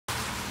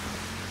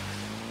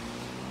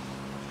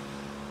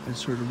I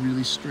just heard a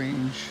really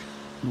strange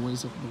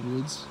noise up in the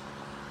woods.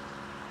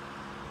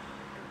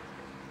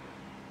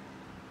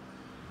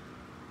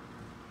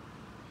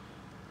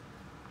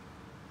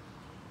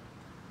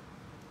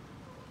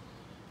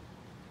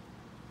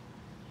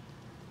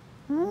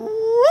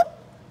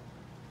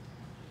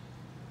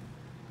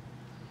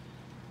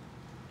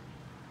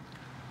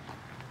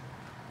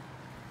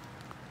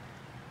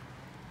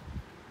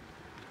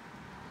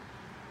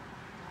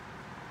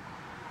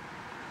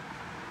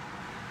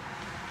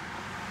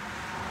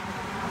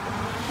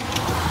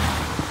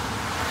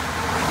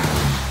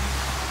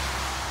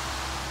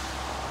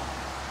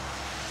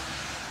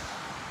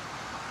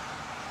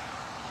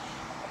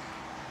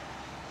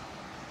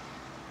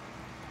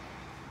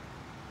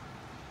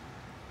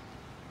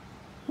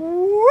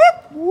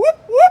 Whoop,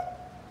 whoop, whoop.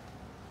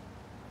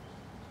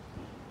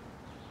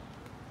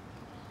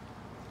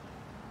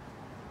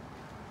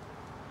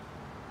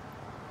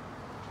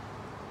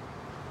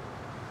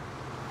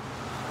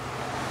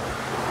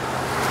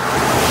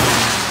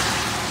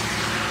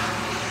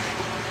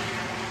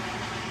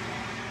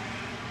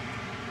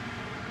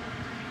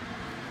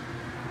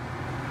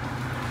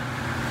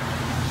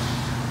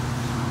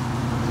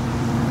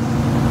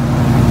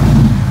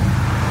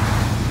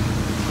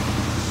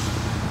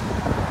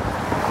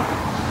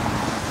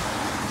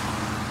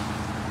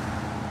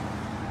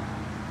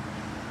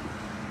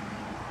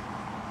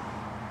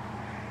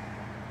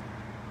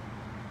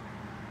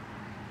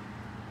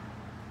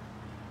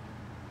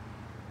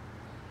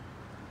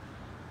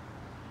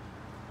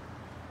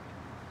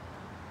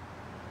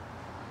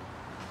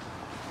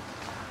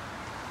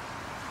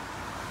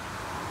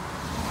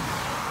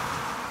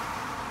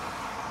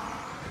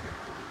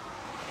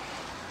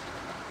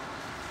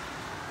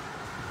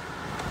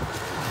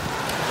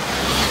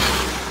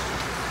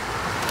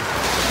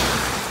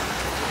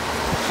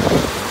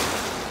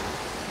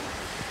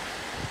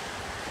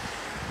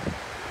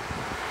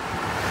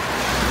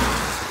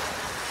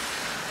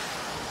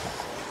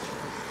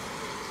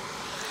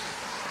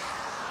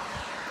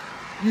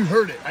 You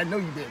heard it. I know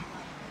you did.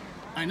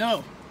 I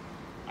know.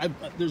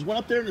 There's one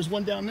up there and there's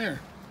one down there.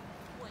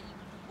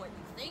 What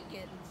you think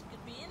it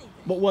could be anything.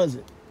 What was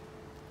it?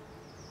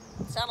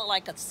 It sounded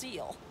like a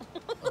seal.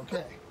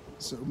 Okay.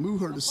 So Moo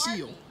heard a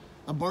seal.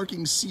 A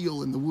barking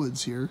seal in the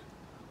woods here.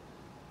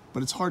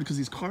 But it's hard because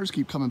these cars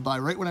keep coming by.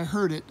 Right when I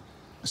heard it,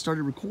 I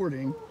started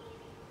recording.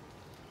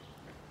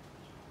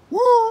 Woo!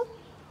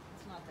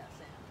 It's not that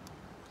sound.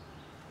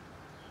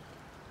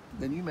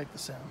 Then you make the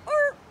sound.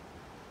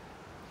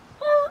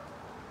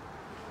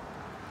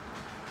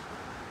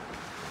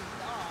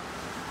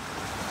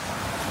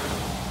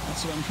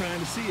 That's what I'm trying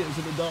to see. Is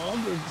it a dog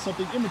or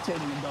something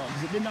imitating a dog?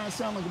 Because it did not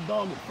sound like a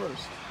dog at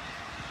first.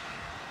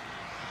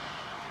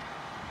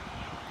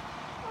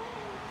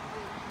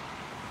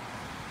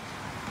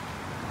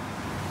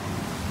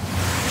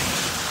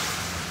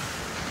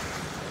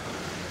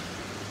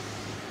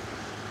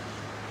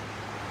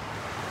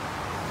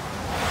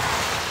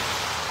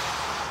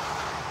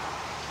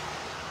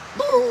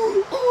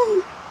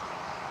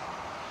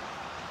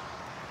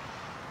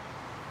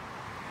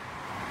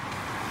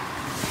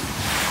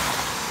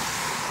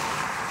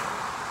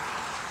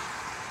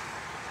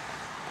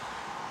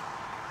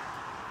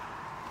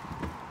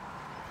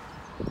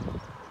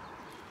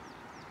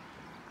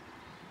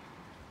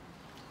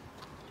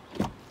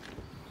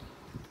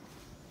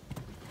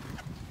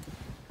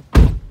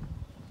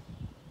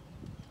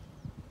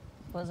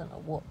 It wasn't a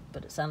whoop,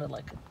 but it sounded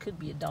like it could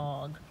be a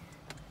dog.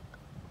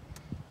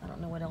 I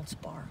don't know what else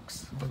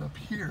barks. But up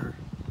here,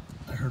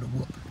 I heard a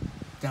whoop.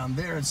 Down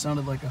there, it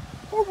sounded like a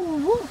whoop,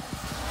 whoop, whoop.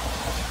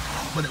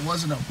 But it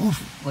wasn't a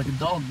woof like a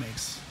dog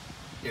makes.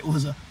 It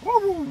was a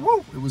whoop, whoop,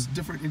 whoop. It was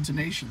different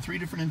intonation, 3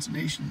 different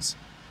intonations.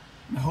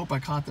 And I hope I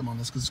caught them on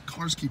this because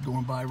cars keep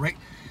going by.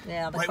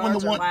 Yeah, the right cars when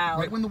the are one, loud.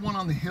 Right when the one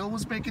on the hill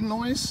was making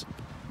noise,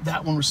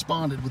 that one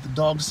responded with the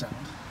dog sound.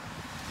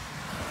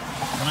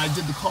 When I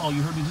did the call,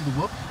 you heard me do the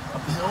whoop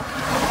up the hill.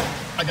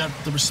 I got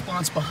the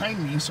response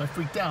behind me, so I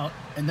freaked out.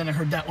 And then I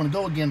heard that one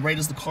go again right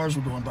as the cars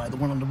were going by, the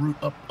one on the route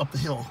up the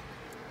hill.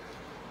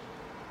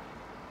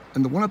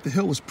 And the one up the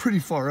hill was pretty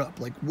far up,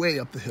 like way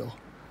up the hill.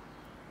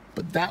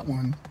 But that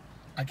one,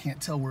 I can't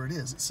tell where it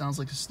is. It sounds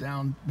like it's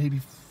down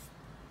maybe,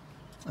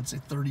 I'd say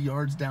 30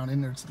 yards down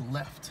in there to the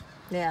left.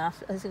 Yeah,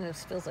 I think it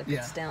feels like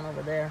it's down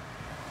over there.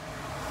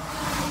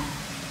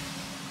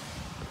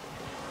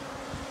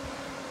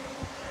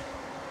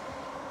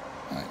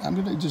 I'm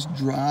gonna just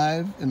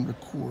drive and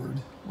record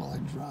while I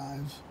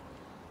drive.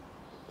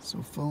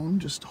 So phone,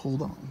 just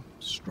hold on,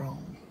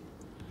 strong.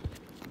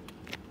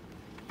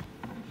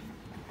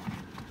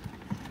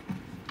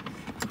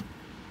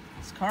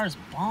 These cars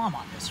bomb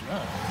on this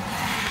road.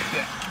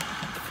 Yeah.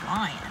 They're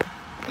flying.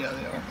 Yeah,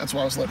 they are. That's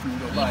why I was letting them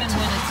go Even by. when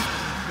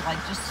it's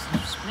like just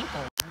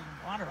sprinkled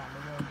water on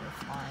the road,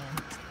 they're flying.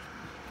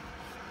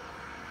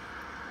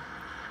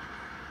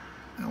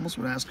 I almost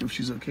would ask her if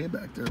she's okay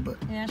back there, but...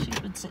 Yeah, she's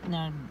been sitting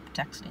there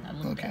texting. I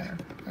looked at her.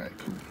 All right,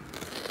 cool.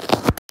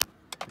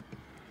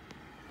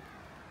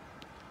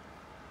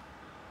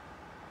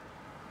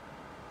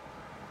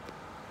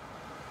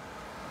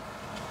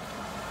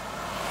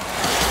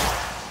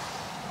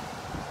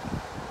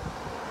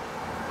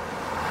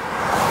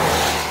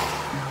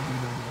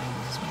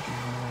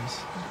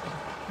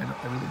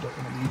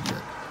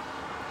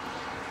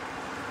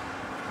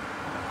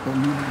 or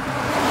moving.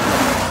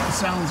 The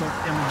sounds are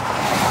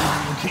emanating from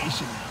the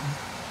location now.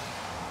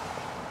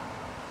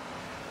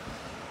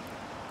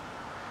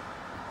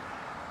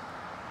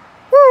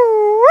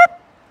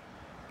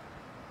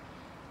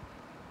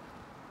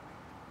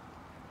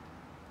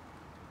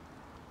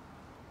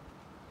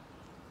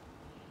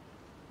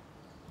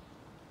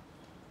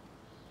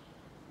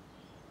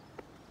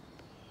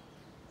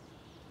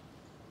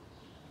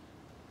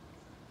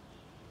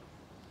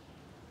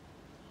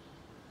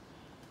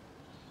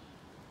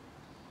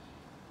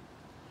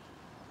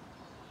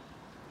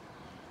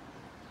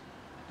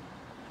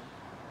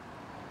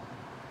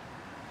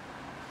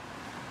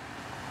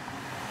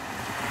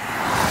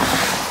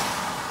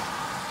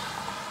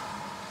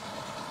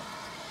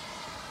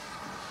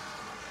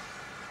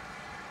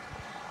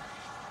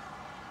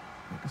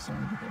 Make a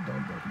sound to get that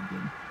dog barking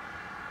again.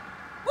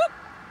 Whoop!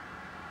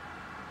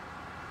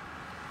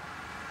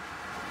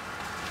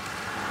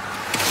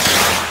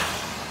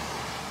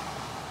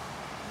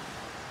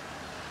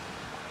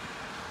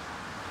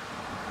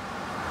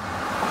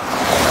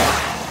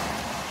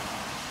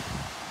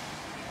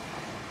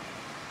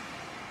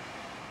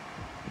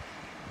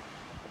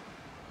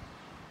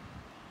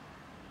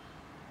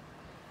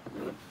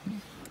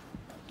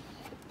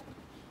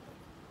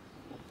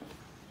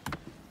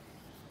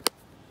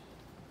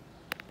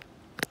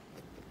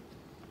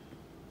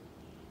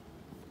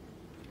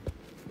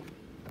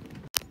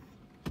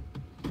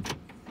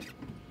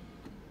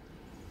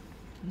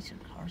 These are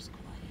cars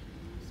quiet.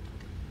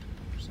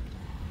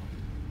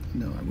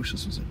 No, I wish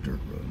this was a dirt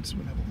road so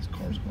we'd have all these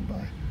cars going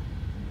by.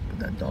 But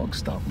that dog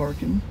stopped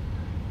barking,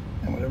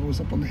 and whatever was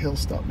up on the hill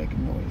stopped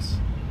making noise.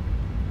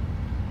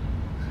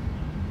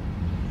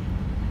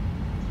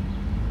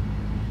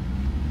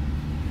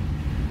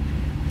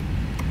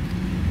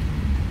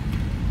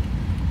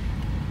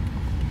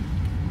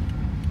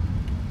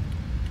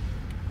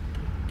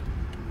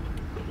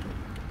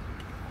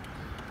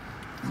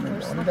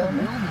 There's like a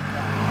building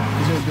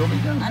down Is there a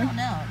building down there? I don't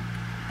know.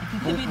 It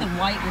could be the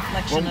white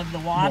reflection of the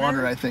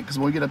water. I think, because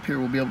when we get up here,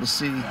 we'll be able to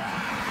see.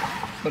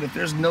 Yeah. But if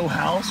there's no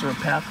house or a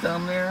path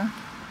down there,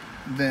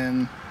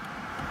 then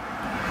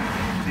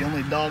the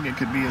only dog it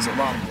could be is a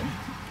lot of them.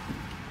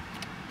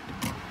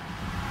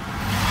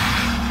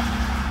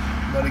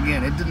 But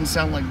again, it didn't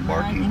sound like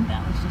barking. I think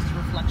that was just a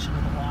reflection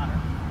of the water.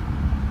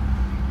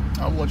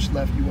 I'll watch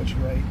left, you watch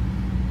right.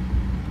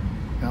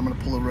 And I'm going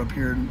to pull over up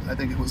here, and I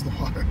think it was the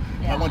water.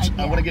 Yeah, I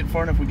want to get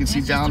far enough we can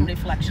see down,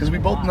 because we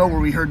both know where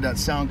we heard that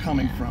sound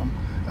coming from.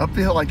 Up the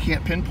hill, I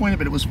can't pinpoint it,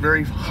 but it was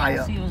very high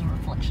up. See, it was a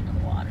reflection of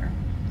the water.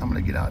 I'm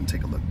going to get out and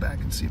take a look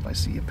back and see if I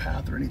see a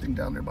path or anything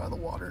down there by the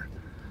water.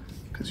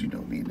 Because you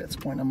know me, that's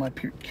the point on my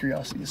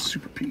curiosity is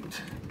super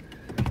peaked.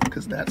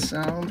 Because that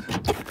sound,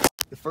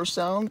 the first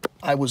sound,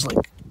 I was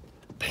like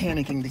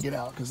panicking to get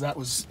out, because that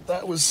was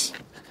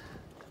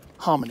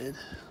hominoid.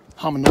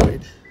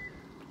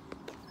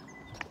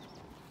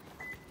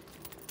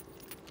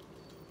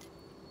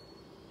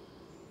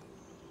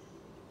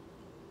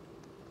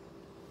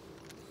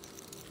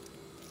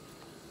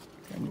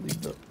 I'm gonna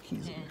leave the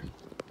keys in here.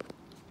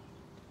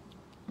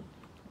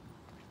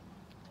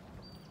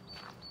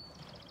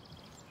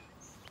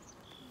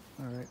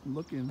 All right, I'm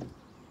looking.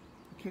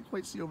 I can't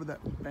quite see over that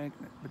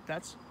embankment, but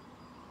that's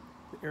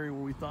the area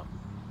where we thought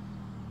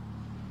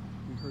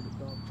we heard a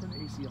dog. Turn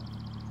the AC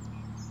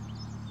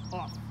off.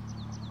 Off.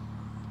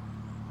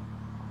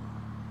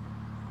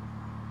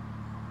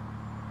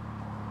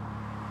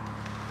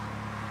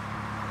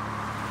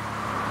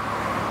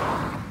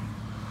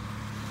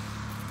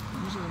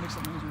 Usually it makes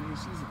that noise when the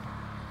AC's in.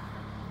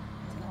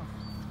 It's off.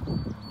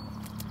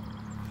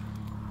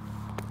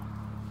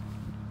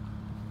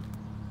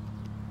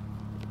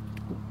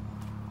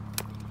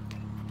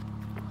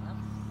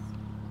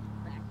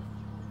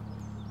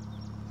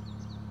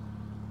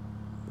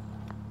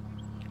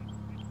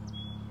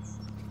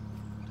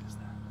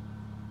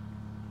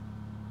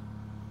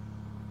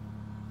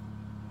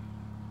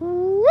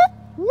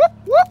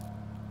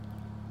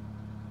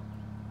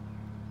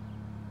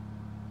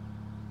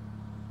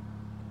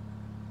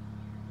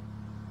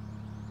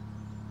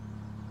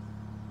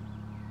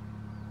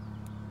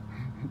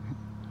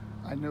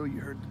 I know you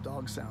heard the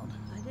dog sound.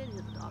 I did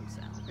hear the dog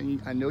sound.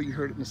 And I know you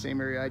heard it in the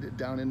same area I did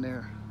down in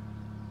there.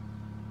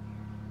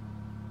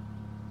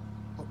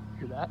 Oh,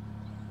 hear that?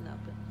 No,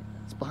 but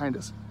It's behind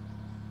us.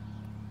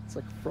 It's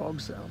like a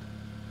frog sound.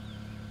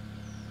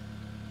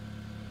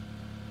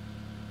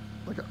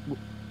 Like a whoop,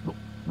 whoop,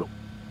 whoop.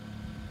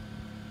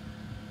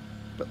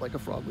 But like a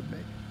frog would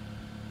make.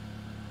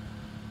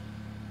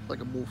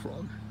 Like a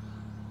bullfrog.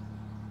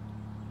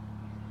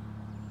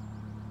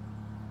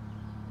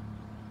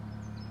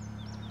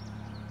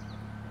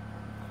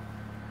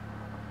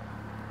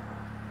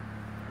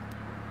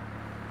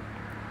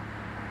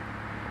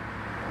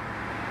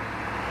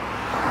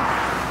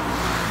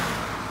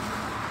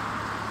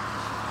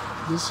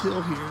 This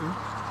hill here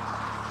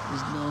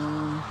is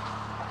known,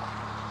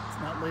 it's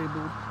not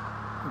labeled,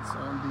 it's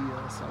on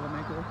the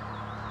Salamanca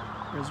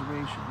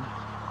Reservation,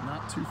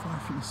 not too far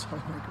from the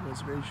Salamanca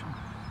Reservation.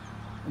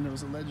 And there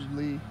was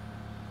allegedly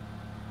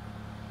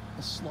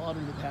a slaughter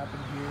that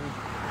happened here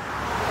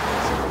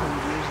several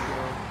hundred years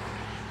ago,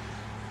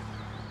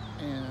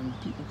 and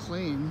people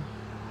claim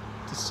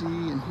to see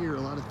and hear a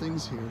lot of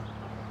things here.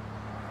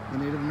 The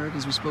Native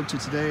Americans we spoke to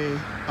today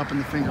up in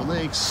the Finger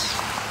Lakes,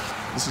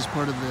 this is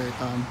part of the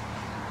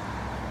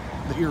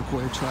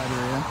Iroquois tribe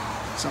area,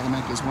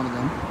 Salamanca is one of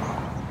them,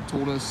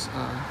 told us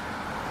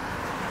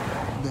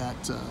that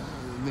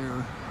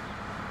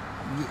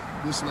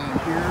this land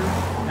here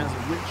has a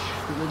witch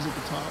that lives at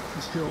the top,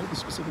 this hill, this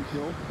specific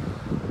hill,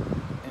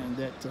 and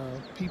that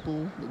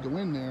people that go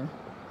in there,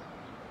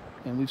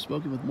 and we've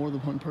spoken with more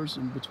than one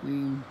person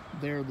between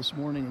there this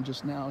morning and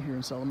just now here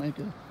in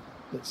Salamanca,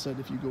 that said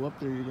if you go up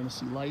there you're going to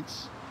see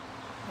lights,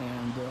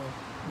 and that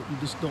you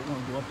just don't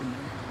want to go up in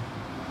there.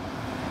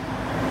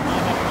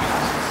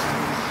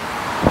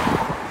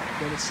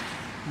 But it's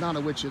not a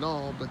witch at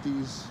all, but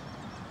these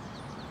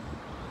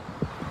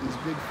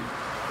Bigfoot.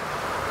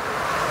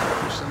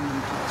 Some of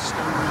them called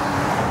stone.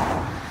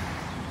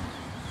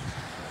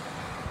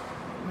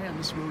 Man,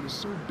 this road is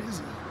so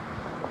busy.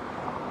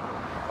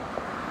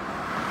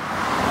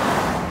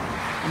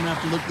 I'm gonna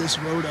have to look this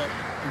road up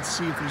and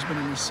see if there's been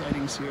any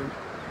sightings here.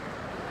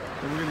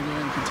 But we're gonna go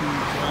in and continue to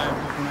drive.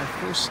 But when I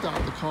first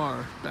stopped the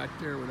car back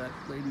there where that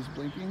lady's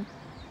blinking,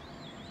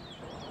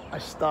 I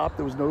stopped,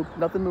 there was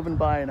nothing moving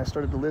by, and I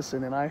started to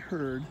listen, and I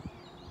heard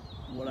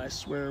what I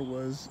swear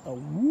was a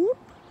whoop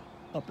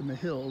up in the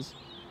hills.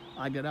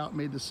 I got out,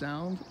 made the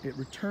sound, it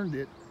returned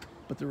it,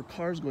 but there were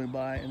cars going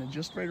by, and then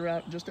just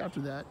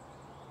after that,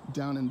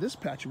 down in this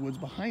patch of woods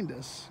behind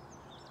us,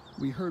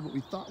 we heard what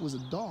we thought was a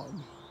dog.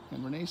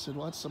 And Renee said,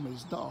 well, that's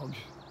somebody's dog.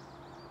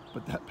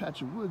 But that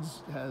patch of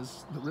woods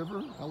has the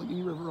river,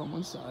 Allegheny River on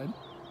one side,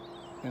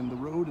 and the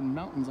road and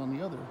mountains on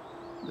the other.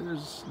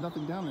 There's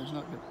nothing down there, there's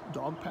not a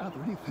dog path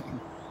or anything.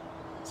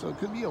 So it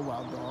could be a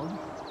wild dog,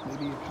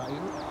 maybe a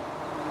coyote.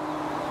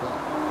 But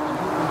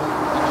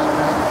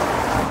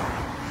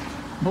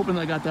I'm hoping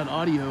I got that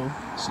audio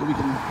so we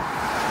can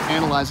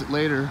analyze it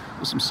later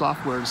with some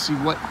software to see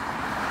what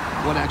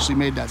actually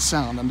made that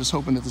sound. I'm just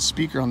hoping that the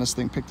speaker on this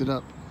thing picked it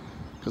up,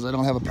 because I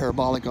don't have a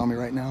parabolic on me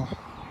right now.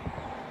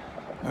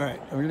 All right,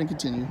 we're gonna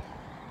continue.